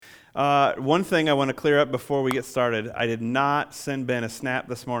One thing I want to clear up before we get started, I did not send Ben a snap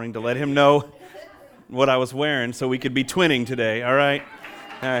this morning to let him know what I was wearing so we could be twinning today, all right?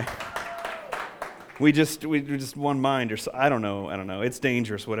 All right. We just one mind, or so, I don't know. It's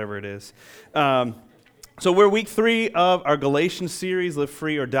dangerous, whatever it is. So we're week 3 of our Galatians series, Live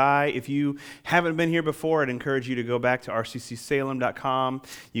Free or Die. If you haven't been here before, I'd encourage you to go back to rccsalem.com.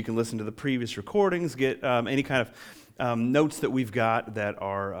 You can listen to the previous recordings, get any kind of notes that we've got that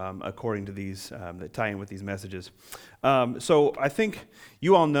are according to these, that tie in with these messages. So I think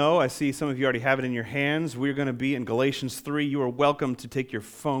you all know, I see some of you already have it in your hands. We're going to be in Galatians 3. You are welcome to take your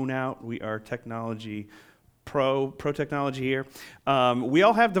phone out. We are technology pro technology here. We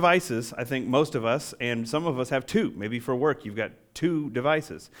all have devices, I think most of us, and some of us have 2. Maybe for work you've got 2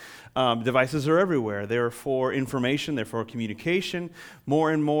 devices. Devices are everywhere. They're for information, they're for communication,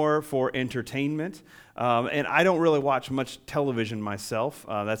 more and more for entertainment. And I don't really watch much television myself.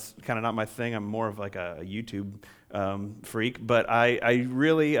 That's kind of not my thing. I'm more of like a YouTube freak. But I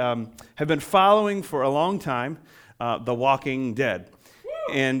really have been following for a long time The Walking Dead.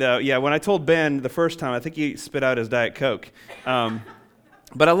 And when I told Ben the first time, I think he spit out his Diet Coke.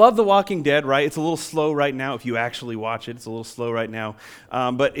 But I love The Walking Dead, right? It's a little slow right now. If you actually watch it, it's a little slow right now.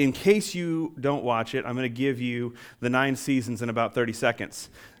 But in case you don't watch it, I'm going to give you the 9 seasons in about 30 seconds.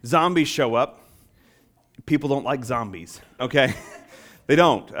 Zombies show up. People don't like zombies, okay? They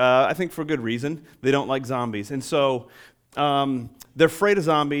don't. I think for good reason. They don't like zombies. And so they're afraid of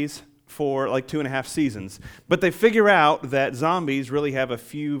zombies for like 2.5 seasons. But they figure out that zombies really have a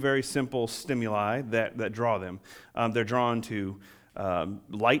few very simple stimuli that draw them. They're drawn to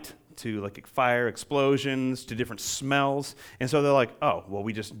light, to like fire, explosions, to different smells. And so they're like, oh, well,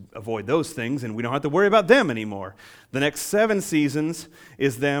 we just avoid those things and we don't have to worry about them anymore. The next 7 seasons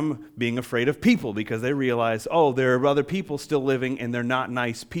is them being afraid of people because they realize, oh, there are other people still living and they're not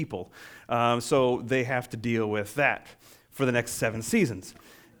nice people. So they have to deal with that for the next 7 seasons.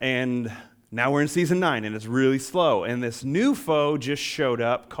 And now we're in season 9, and it's really slow. And this new foe just showed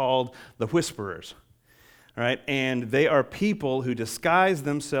up called the Whisperers. All right? And they are people who disguise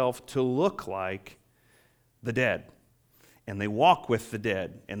themselves to look like the dead. And they walk with the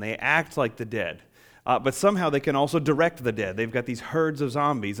dead, and they act like the dead. But somehow they can also direct the dead. They've got these herds of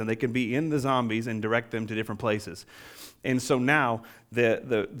zombies, and they can be in the zombies and direct them to different places. And so now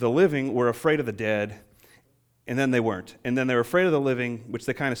the living were afraid of the dead, and then they weren't. And then they were afraid of the living, which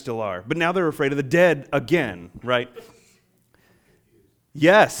they kind of still are. But now they're afraid of the dead again, right?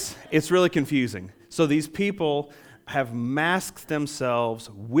 Yes, it's really confusing. So these people have masked themselves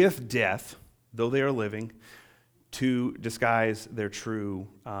with death, though they are living, to disguise their true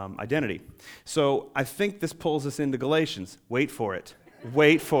identity. So I think this pulls us into Galatians. Wait for it.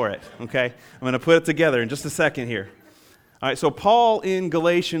 Wait for it, okay? I'm going to put it together in just a second here. All right, so Paul in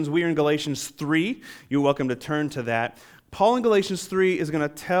Galatians, we are in Galatians 3. You're welcome to turn to that. Paul in Galatians 3 is going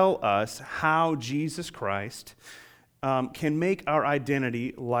to tell us how Jesus Christ can make our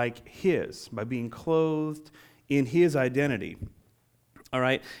identity like his by being clothed in his identity. All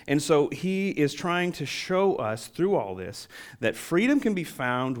right, and so he is trying to show us through all this that freedom can be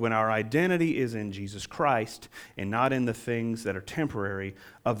found when our identity is in Jesus Christ and not in the things that are temporary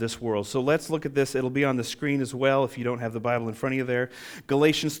of this world. So let's look at this. It'll be on the screen as well if you don't have the Bible in front of you there.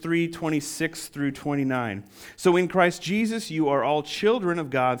 Galatians 3:26 through 29. So in Christ Jesus you are all children of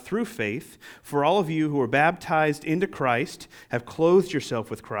God through faith. For all of you who are baptized into Christ have clothed yourself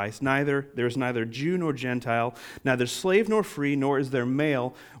with Christ. There is neither Jew nor Gentile, neither slave nor free, nor is there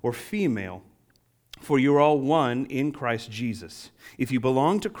male or female, for you are all one in Christ Jesus. If you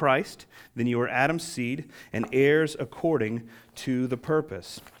belong to Christ, then you are Adam's seed and heirs according to the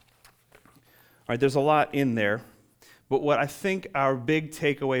purpose. All right, there's a lot in there, but what I think our big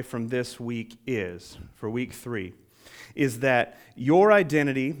takeaway from this week is, for week 3, is that your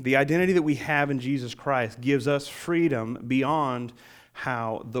identity, the identity that we have in Jesus Christ, gives us freedom beyond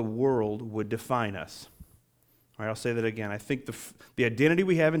how the world would define us. All right, I'll say that again. I think the identity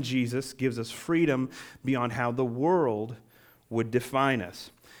we have in Jesus gives us freedom beyond how the world would define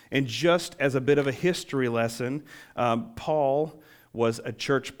us. And just as a bit of a history lesson, Paul was a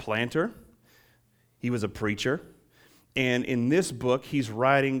church planter. He was a preacher. And in this book, he's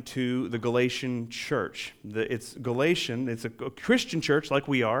writing to the Galatian church. It's Galatian. It's a Christian church like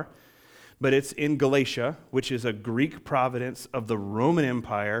we are. But it's in Galatia, which is a Greek province of the Roman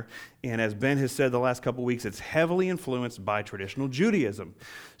Empire. And as Ben has said the last couple weeks, it's heavily influenced by traditional Judaism.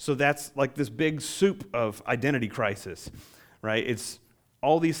 So that's like this big soup of identity crisis, right? It's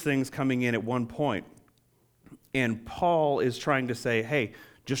all these things coming in at one point. And Paul is trying to say, hey,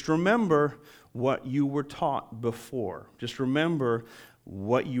 just remember what you were taught before. Just remember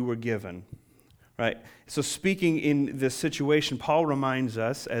what you were given. Right? So speaking in this situation, Paul reminds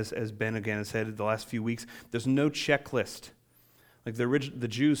us, as Ben again has said the last few weeks, there's no checklist. Like the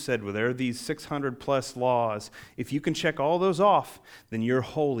Jews said, well, there are these 600 plus laws. If you can check all those off, then you're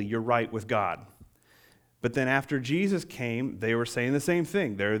holy, you're right with God. But then after Jesus came, they were saying the same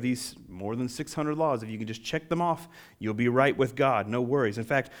thing. There are these more than 600 laws. If you can just check them off, you'll be right with God. No worries. In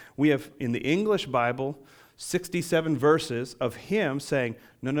fact, we have in the English Bible 67 verses of him saying,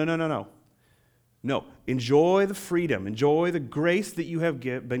 no. No, enjoy the freedom, enjoy the grace that you have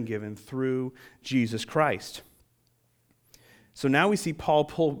been given through Jesus Christ. So now we see Paul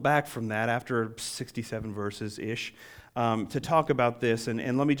pull back from that after 67 verses-ish to talk about this.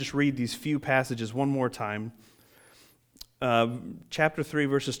 And let me just read these few passages one more time. Chapter 3,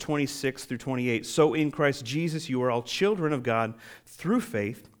 verses 26 through 28. So in Christ Jesus you are all children of God through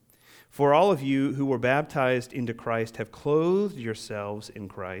faith. For all of you who were baptized into Christ have clothed yourselves in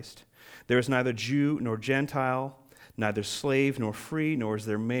Christ. There is neither Jew nor Gentile, neither slave nor free, nor is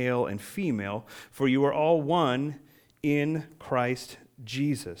there male and female, for you are all one in Christ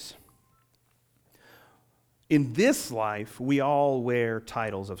Jesus. In this life, we all wear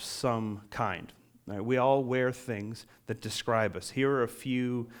titles of some kind. Right? We all wear things that describe us. Here are a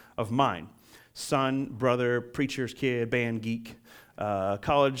few of mine: son, brother, preacher's kid, band geek,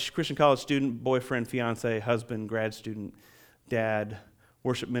 Christian college student, boyfriend, fiance, husband, grad student, dad,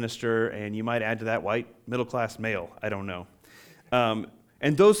 worship minister, and you might add to that white, middle-class male. I don't know.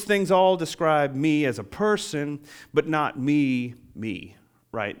 And those things all describe me as a person, but not me,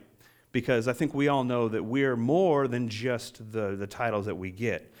 right? Because I think we all know that we're more than just the titles that we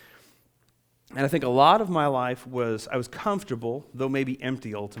get. And I think a lot of my life I was comfortable, though maybe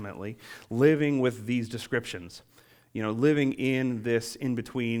empty ultimately, living with these descriptions. Living in this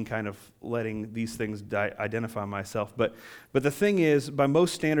in-between, kind of letting these things identify myself. But the thing is, by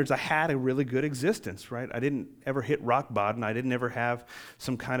most standards, I had a really good existence, right? I didn't ever hit rock bottom. I didn't ever have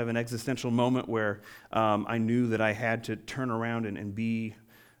some kind of an existential moment where I knew that I had to turn around and be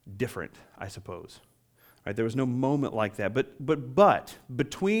different, I suppose. Right? There was no moment like that. But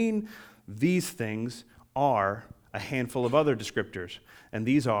between these things are a handful of other descriptors, and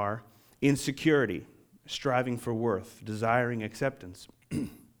these are insecurity, striving for worth, desiring acceptance,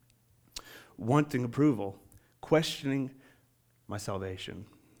 wanting approval, questioning my salvation,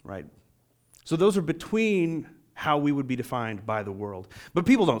 right? So those are between how we would be defined by the world. But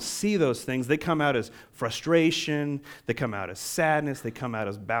people don't see those things. They come out as frustration, they come out as sadness, they come out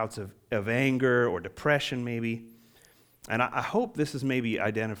as bouts of anger or depression maybe. And I hope this is maybe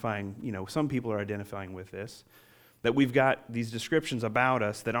identifying, some people are identifying with this, that we've got these descriptions about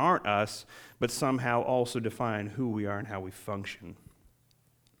us that aren't us, but somehow also define who we are and how we function.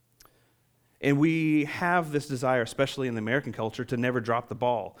 And we have this desire, especially in the American culture, to never drop the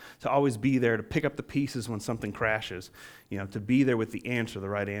ball, to always be there, to pick up the pieces when something crashes, to be there with the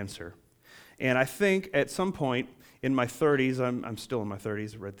right answer. And I think at some point in my 30s, I'm still in my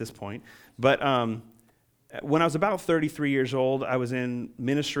 30s at this point, but when I was about 33 years old, I was in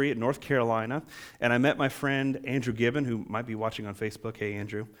ministry at North Carolina, and I met my friend Andrew Gibbon, who might be watching on Facebook. Hey,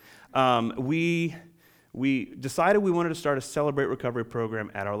 Andrew. We decided we wanted to start a Celebrate Recovery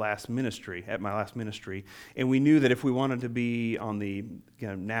program at my last ministry, and we knew that if we wanted to be on the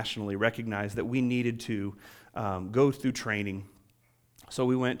nationally recognized, that we needed to go through training. So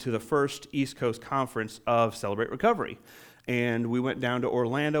we went to the first East Coast conference of Celebrate Recovery. And we went down to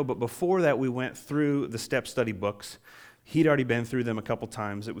Orlando, but before that we went through the step study books. He'd already been through them a couple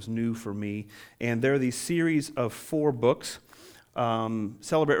times. It was new for me. And there are these series of 4 books.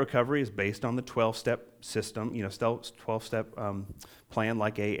 Celebrate Recovery is based on the 12-step system, 12-step plan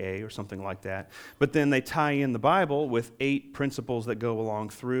like AA or something like that. But then they tie in the Bible with 8 principles that go along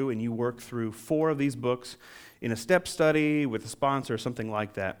through, and you work through 4 of these books in a step study with a sponsor or something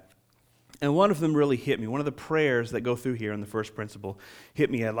like that. And one of them really hit me. One of the prayers that go through here in the first principle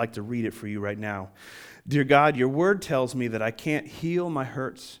hit me. I'd like to read it for you right now. Dear God, your word tells me that I can't heal my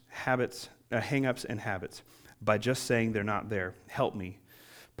hurts, habits, hang-ups, and habits by just saying they're not there. Help me.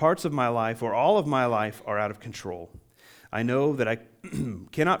 Parts of my life or all of my life are out of control. I know that I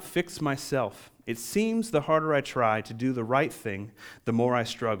cannot fix myself. It seems the harder I try to do the right thing, the more I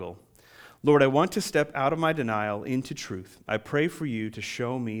struggle. Lord, I want to step out of my denial into truth. I pray for you to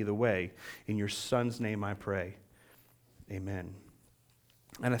show me the way. In your Son's name I pray. Amen.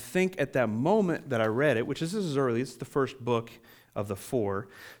 And I think at that moment that I read it, this is early, it's the first book of the 4,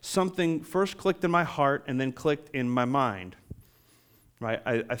 something first clicked in my heart and then clicked in my mind. Right?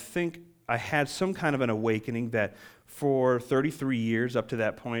 I think I had some kind of an awakening that for 33 years up to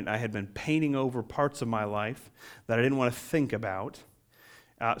that point, I had been painting over parts of my life that I didn't want to think about.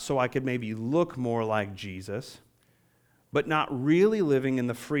 so I could maybe look more like Jesus, but not really living in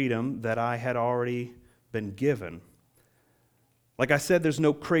the freedom that I had already been given. Like I said, there's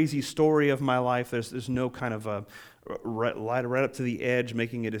no crazy story of my life. There's no kind of a right up to the edge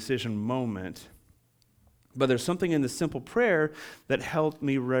making a decision moment. But there's something in the simple prayer that helped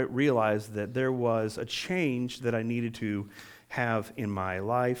me realize that there was a change that I needed to have in my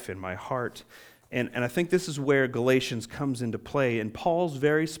life, in my heart. And I think this is where Galatians comes into play. And Paul's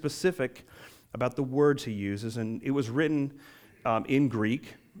very specific about the words he uses. And it was written in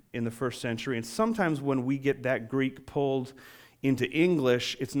Greek in the first century. And sometimes when we get that Greek pulled into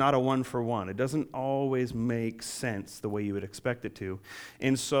English, it's not a one-for-one. It doesn't always make sense the way you would expect it to.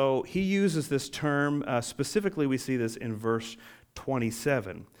 And so he uses this term, specifically we see this in verse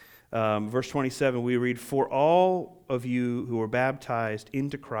 27. Verse 27, we read, "For all of you who are baptized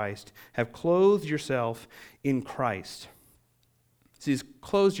into Christ have clothed yourself in Christ." See,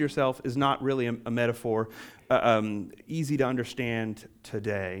 clothed yourself is not really a metaphor easy to understand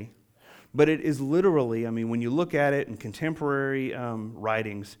today. But it is literally, when you look at it in contemporary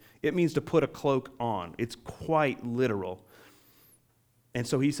writings, it means to put a cloak on. It's quite literal. And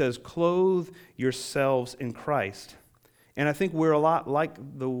so he says, clothe yourselves in Christ. And I think we're a lot like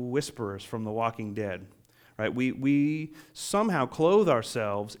the whisperers from The Walking Dead, right? We somehow clothe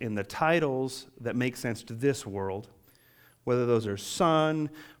ourselves in the titles that make sense to this world, whether those are son,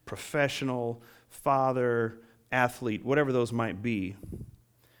 professional, father, athlete, whatever those might be.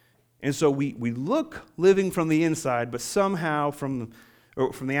 And so we look living from the inside, but somehow from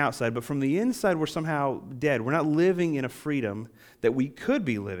the outside, but from the inside we're somehow dead. We're not living in a freedom that we could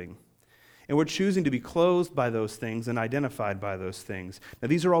be living. And we're choosing to be clothed by those things and identified by those things. Now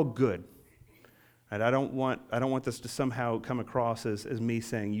these are all good. Right? I don't want this to somehow come across as me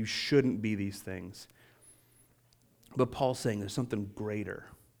saying you shouldn't be these things. But Paul's saying there's something greater.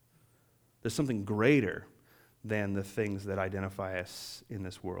 There's something greater than the things that identify us in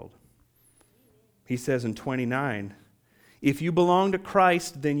this world. He says in 29, "If you belong to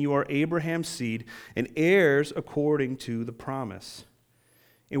Christ, then you are Abraham's seed and heirs according to the promise."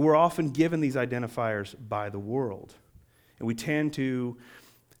 And we're often given these identifiers by the world. And we tend to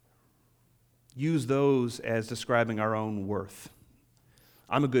use those as describing our own worth.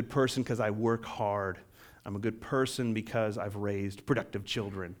 I'm a good person because I work hard. I'm a good person because I've raised productive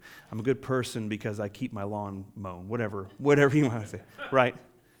children. I'm a good person because I keep my lawn mown, whatever you want to say, right?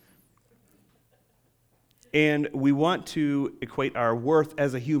 And we want to equate our worth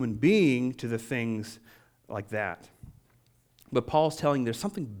as a human being to the things like that. But Paul's telling there's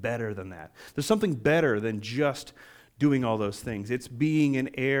something better than that. There's something better than just doing all those things. It's being an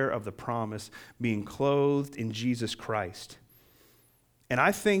heir of the promise, being clothed in Jesus Christ. And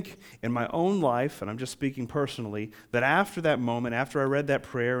I think in my own life, and I'm just speaking personally, that after that moment, after I read that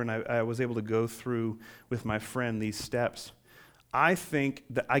prayer and I was able to go through with my friend these steps, I think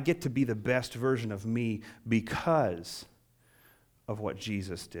that I get to be the best version of me because of what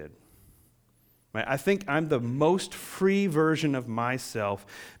Jesus did. Right? I think I'm the most free version of myself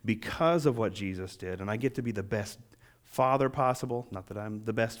because of what Jesus did, and I get to be the best father possible. Not that I'm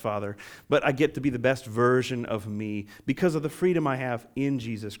the best father, but I get to be the best version of me because of the freedom I have in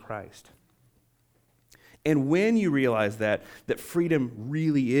Jesus Christ. And when you realize that freedom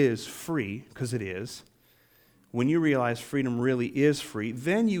really is free, because it is, when you realize freedom really is free,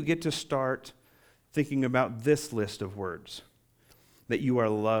 then you get to start thinking about this list of words. That you are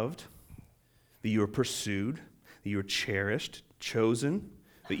loved, that you are pursued, that you are cherished, chosen,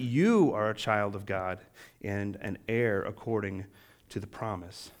 that you are a child of God and an heir according to the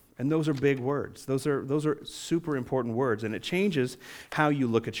promise. And those are big words. Those are super important words, and it changes how you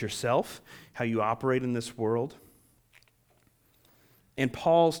look at yourself, how you operate in this world. And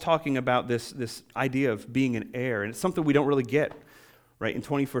Paul's talking about this idea of being an heir, and it's something we don't really get, right? In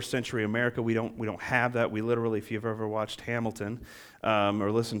 21st century America, we don't have that. We literally, if you've ever watched Hamilton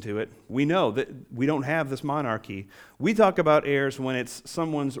or listened to it, we know that we don't have this monarchy. We talk about heirs when it's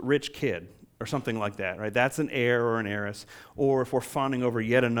someone's rich kid or something like that, right? That's an heir or an heiress, or if we're fawning over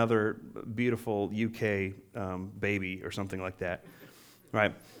yet another beautiful UK baby or something like that,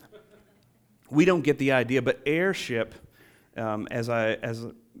 right? We don't get the idea, but heirship. As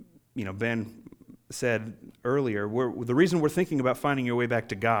Ben said earlier, the reason we're thinking about finding your way back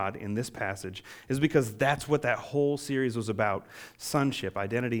to God in this passage is because that's what that whole series was about: sonship,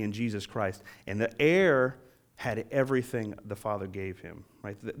 identity in Jesus Christ. And the heir had everything the Father gave him.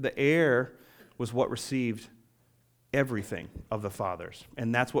 Right? The heir was what received everything of the Father's,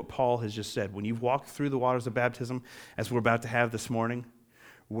 and that's what Paul has just said. When you've walked through the waters of baptism, as we're about to have this morning,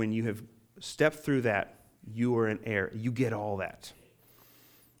 when you have stepped through that, you are an heir. You get all that.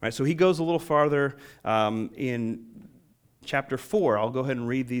 Right, so he goes a little farther in chapter 4. I'll go ahead and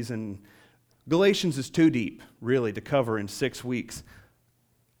read these. Galatians is too deep, really, to cover in 6 weeks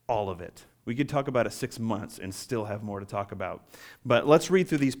all of it. We could talk about it 6 months and still have more to talk about. But let's read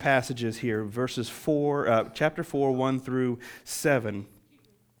through these passages here, chapter 4, 1 through 7,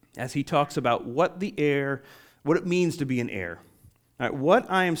 as he talks about what it means to be an heir. All right, what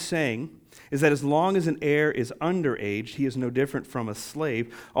I am saying is that as long as an heir is underage, he is no different from a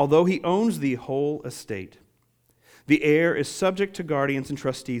slave, although he owns the whole estate. The heir is subject to guardians and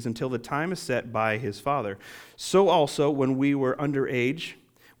trustees until the time is set by his father. So also, when we were underage,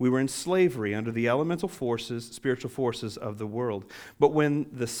 we were in slavery under the elemental forces, spiritual forces of the world. But when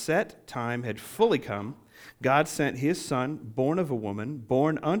the set time had fully come, God sent his Son, born of a woman,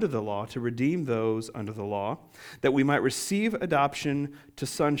 born under the law, to redeem those under the law, that we might receive adoption to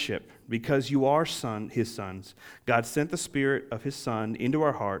sonship. Because you are his sons, God sent the Spirit of his Son into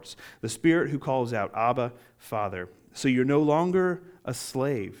our hearts, the Spirit who calls out, Abba, Father. So you're no longer a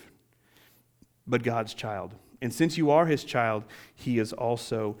slave, but God's child. And since you are his child, he has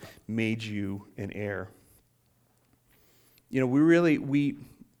also made you an heir. You know,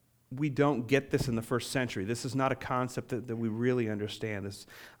 we don't get this in the first century. This is not a concept that we really understand, this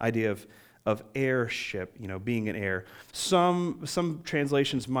idea of heirship, being an heir. Some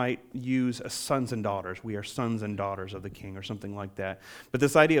translations might use sons and daughters. We are sons and daughters of the king or something like that. But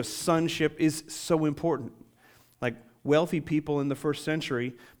this idea of sonship is so important. Like, wealthy people in the first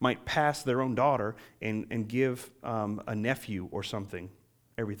century might pass their own daughter and give a nephew or something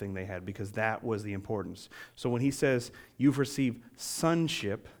everything they had, because that was the importance. So when he says you've received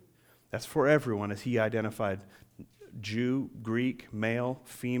sonship, that's for everyone, as he identified Jew, Greek, male,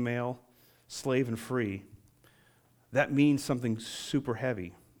 female, slave, and free. That means something super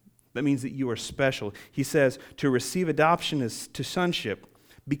heavy. That means that you are special. He says to receive adoption is to sonship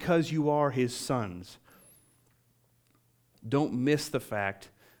because you are his sons. Don't miss the fact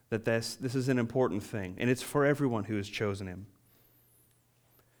that this is an important thing, and it's for everyone who has chosen him.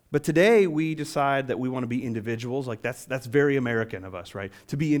 But today we decide that we want to be individuals. Like that's very American of us, right?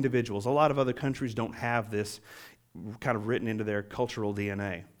 To be individuals. A lot of other countries don't have this kind of written into their cultural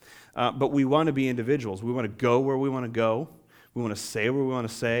DNA. But we want to be individuals. We want to go where we want to go. We want to say what we want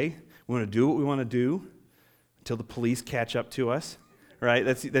to say. We want to do what we want to do until the police catch up to us, right?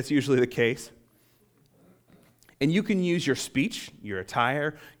 That's usually the case. And you can use your speech, your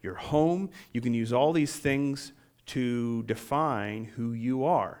attire, your home. You can use all these things to define who you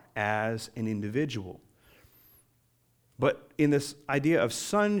are as an individual. But in this idea of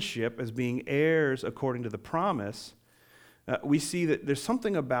sonship as being heirs according to the promise, we see that there's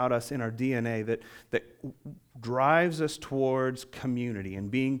something about us in our DNA that drives us towards community and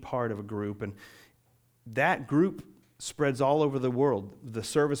being part of a group. And that group spreads all over the world. The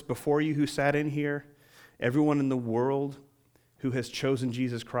service before you who sat in here, everyone in the world who has chosen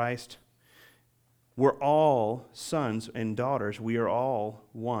Jesus Christ, we're all sons and daughters. We are all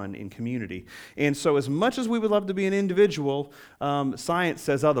one in community. And so as much as we would love to be an individual, science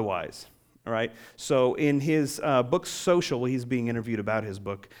says otherwise. All right. So in his book Social, he's being interviewed about his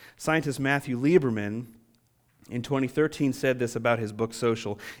book, scientist Matthew Lieberman in 2013 said this about his book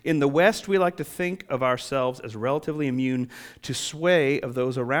Social. In the West, we like to think of ourselves as relatively immune to sway of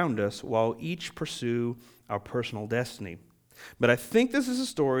those around us while each pursue our personal destiny. But I think this is a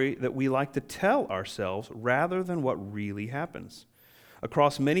story that we like to tell ourselves rather than what really happens.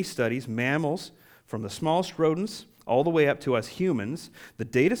 Across many studies, mammals, from the smallest rodents all the way up to us humans, the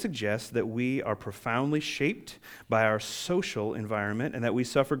data suggests that we are profoundly shaped by our social environment and that we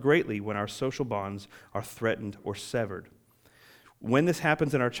suffer greatly when our social bonds are threatened or severed. When this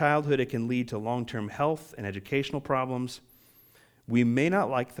happens in our childhood, it can lead to long-term health and educational problems. We may not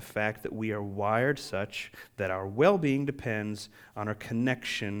like the fact that we are wired such that our well-being depends on our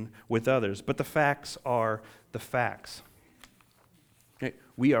connection with others, but the facts are the facts. Okay?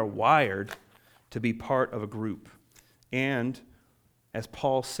 We are wired to be part of a group. And as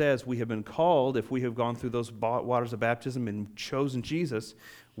Paul says, we have been called, if we have gone through those waters of baptism and chosen Jesus,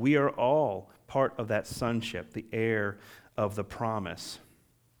 we are all part of that sonship, the heir of the promise.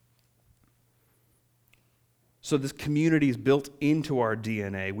 So this community is built into our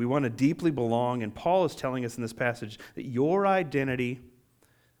DNA. We want to deeply belong, and Paul is telling us in this passage that your identity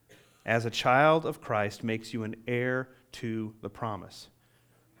as a child of Christ makes you an heir to the promise.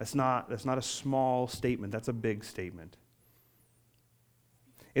 That's not a small statement, that's a big statement.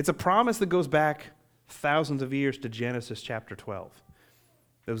 It's a promise that goes back thousands of years to Genesis chapter 12.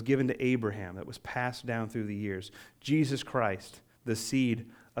 That was given to Abraham, that was passed down through the years. Jesus Christ, the seed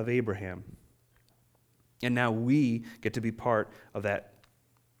of Abraham. And now we get to be part of that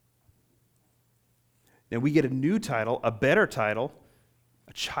And we get a new title, a better title,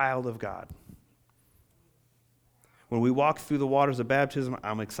 a child of God. When we walk through the waters of baptism,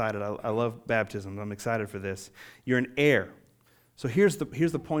 I'm excited. I love baptism. I'm excited for this. You're an heir. So here's the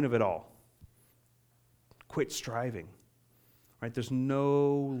point of it all. Quit striving. Right? There's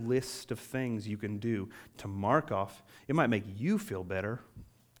no list of things you can do to mark off. It might make you feel better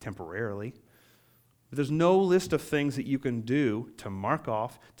temporarily, but there's no list of things that you can do to mark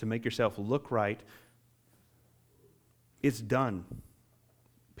off, to make yourself look right. It's done.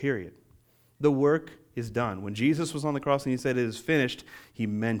 Period. The work is done. When Jesus was on the cross and he said it is finished, he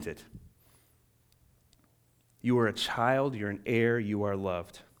meant it. You are a child, you're an heir, you are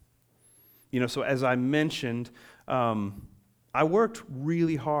loved. So as I mentioned, I worked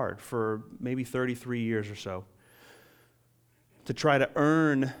really hard for maybe 33 years or so to try to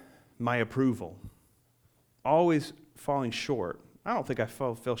earn my approval. Always falling short. I don't think I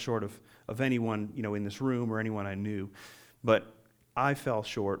fell short of anyone, in this room or anyone I knew, but I fell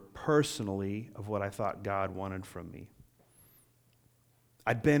short personally of what I thought God wanted from me.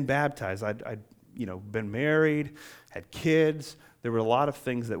 I'd been baptized. I'd been married, had kids. There were a lot of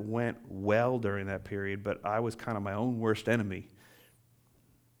things that went well during that period, but I was kind of my own worst enemy.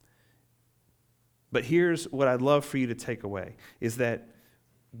 But here's what I'd love for you to take away, is that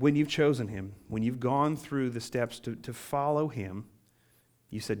when you've chosen him, when you've gone through the steps to follow him,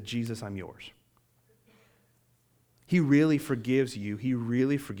 you said, Jesus, I'm yours. He really forgives you. He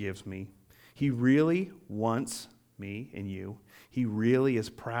really forgives me. He really wants me and you. He really is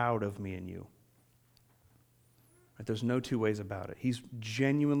proud of me and you. Right? There's no two ways about it. He's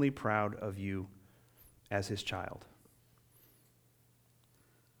genuinely proud of you as his child.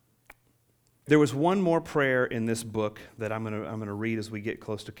 There was one more prayer in this book that I'm going to read as we get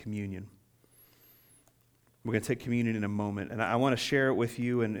close to communion. We're going to take communion in a moment, and I want to share it with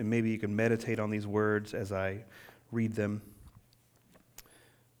you, and maybe you can meditate on these words as I read them.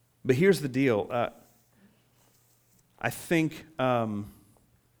 But here's the deal. I think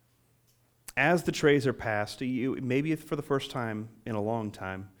as the trays are passed, maybe for the first time in a long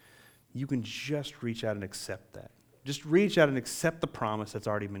time, you can just reach out and accept that. Just reach out and accept the promise that's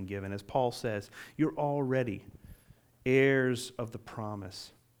already been given. As Paul says, you're already heirs of the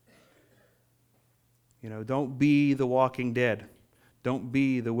promise. Don't be the walking dead. Don't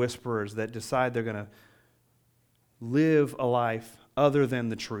be the whisperers that decide they're going to live a life other than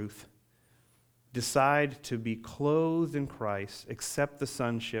the truth. Decide to be clothed in Christ, accept the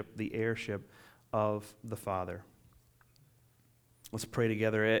sonship, the heirship of the Father. Let's pray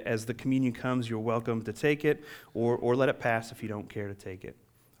together. As the communion comes, you're welcome to take it or let it pass if you don't care to take it.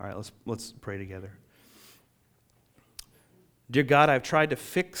 All right, let's pray together. Dear God, I've tried to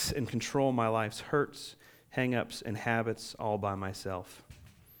fix and control my life's hurts, hang-ups, and habits all by myself.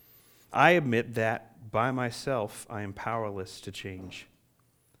 I admit that by myself I am powerless to change.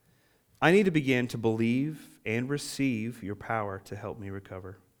 I need to begin to believe and receive your power to help me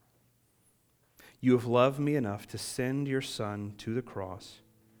recover. You have loved me enough to send your Son to the cross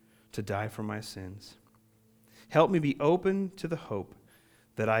to die for my sins. Help me be open to the hope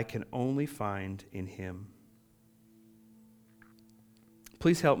that I can only find in him.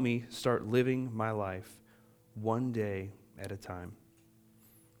 Please help me start living my life one day at a time.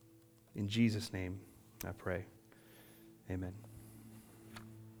 In Jesus' name, I pray. Amen.